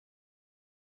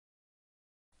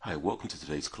Hi, welcome to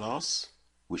today's class,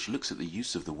 which looks at the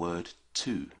use of the word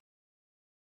to.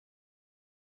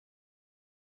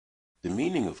 The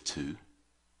meaning of to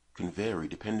can vary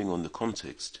depending on the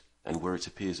context and where it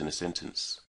appears in a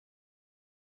sentence.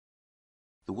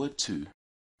 The word to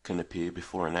can appear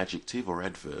before an adjective or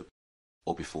adverb,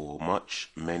 or before much,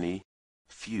 many,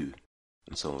 few,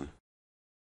 and so on.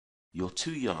 You're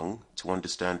too young to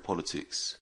understand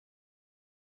politics.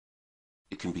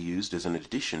 It can be used as an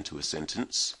addition to a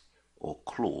sentence, or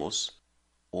clause,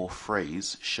 or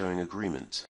phrase showing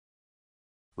agreement.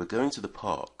 We're going to the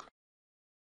park.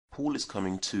 Paul is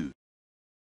coming too.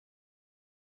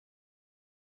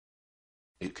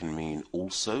 It can mean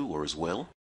also or as well,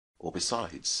 or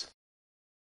besides.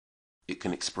 It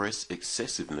can express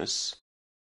excessiveness,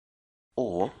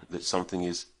 or that something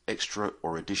is extra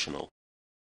or additional.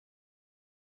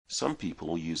 Some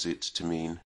people use it to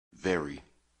mean very.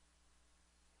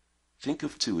 Think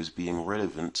of to as being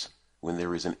relevant when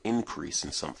there is an increase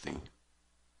in something.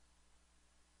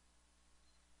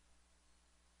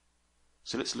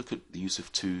 So let's look at the use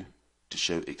of to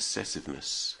show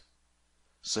excessiveness,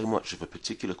 so much of a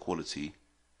particular quality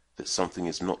that something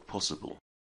is not possible.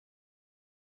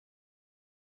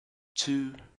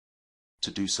 To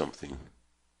do something.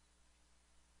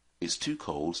 It's too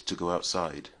cold to go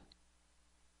outside.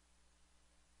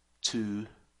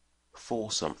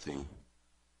 For something.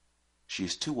 She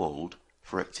is too old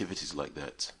for activities like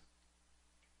that.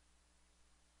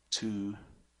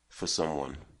 For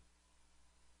someone.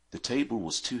 The table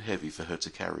was too heavy for her to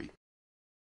carry.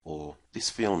 Or, this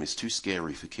film is too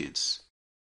scary for kids.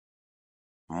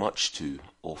 Much too,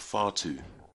 or far too.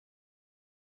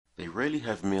 They rarely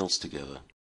have meals together.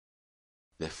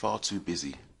 They're far too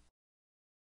busy.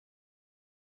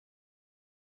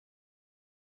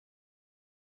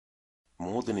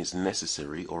 More than is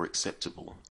necessary or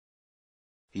acceptable.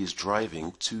 He is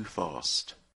driving too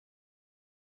fast.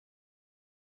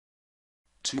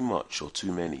 Too much or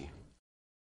too many.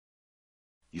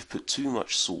 You've put too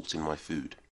much salt in my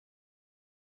food.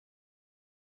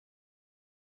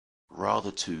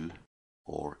 Rather too,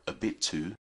 or a bit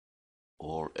too,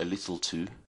 or a little too.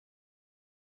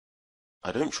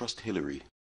 I don't trust Hillary.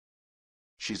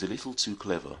 She's a little too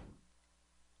clever.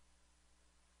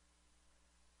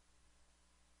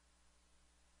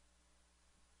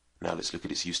 Now let's look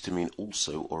at its use to mean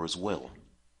also or as well.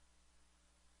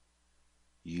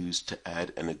 Used to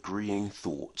add an agreeing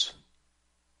thought.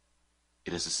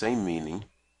 It has the same meaning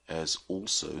as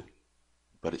also,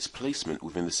 but its placement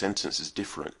within the sentence is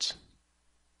different.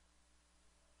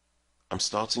 I'm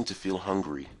starting to feel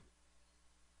hungry.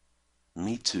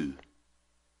 Me too.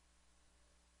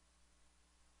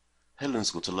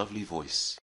 Helen's got a lovely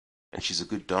voice, and she's a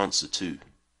good dancer too.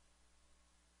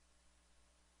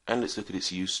 And let's look at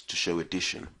its use to show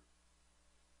addition.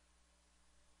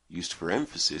 Used for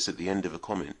emphasis at the end of a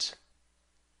comment,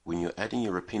 when you're adding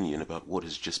your opinion about what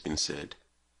has just been said.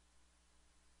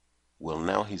 Well,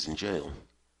 now he's in jail,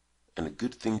 and a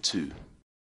good thing too.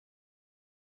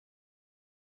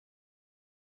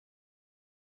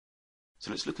 So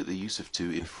let's look at the use of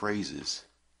to in phrases.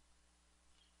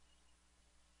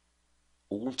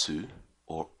 All to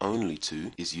or only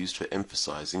to is used for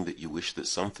emphasizing that you wish that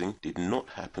something did not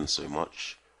happen so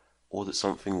much, or that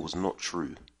something was not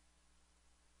true.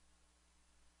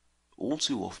 All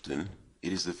too often,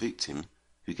 it is the victim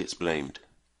who gets blamed.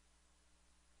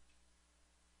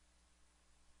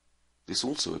 This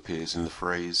also appears in the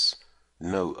phrase,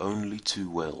 know only too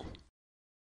well.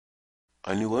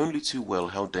 I knew only too well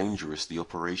how dangerous the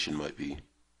operation might be.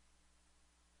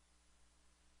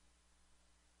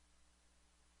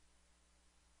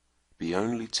 Be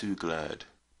only too glad,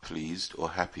 pleased,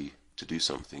 or happy to do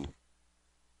something.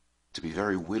 To be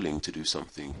very willing to do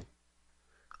something.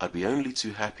 I'd be only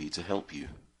too happy to help you.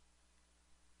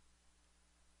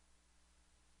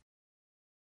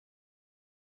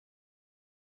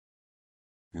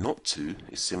 Not to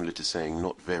is similar to saying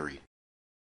not very.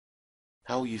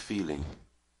 How are you feeling?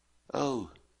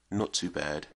 Oh, not too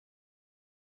bad.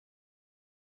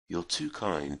 You're too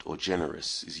kind or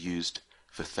generous is used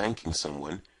for thanking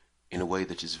someone in a way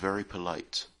that is very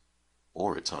polite,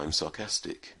 or at times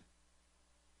sarcastic.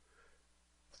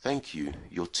 Thank you,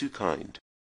 you're too kind.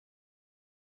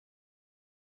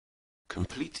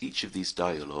 Complete each of these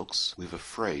dialogues with a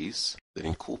phrase that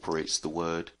incorporates the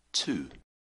word to.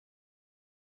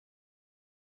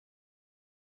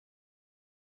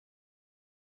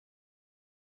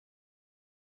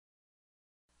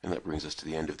 And that brings us to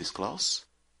the end of this class.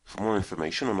 For more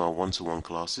information on our one-to-one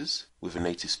classes with a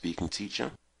native speaking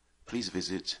teacher, please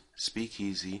visit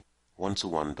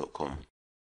speakeasy1to1.com.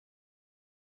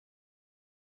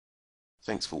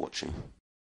 Thanks for watching.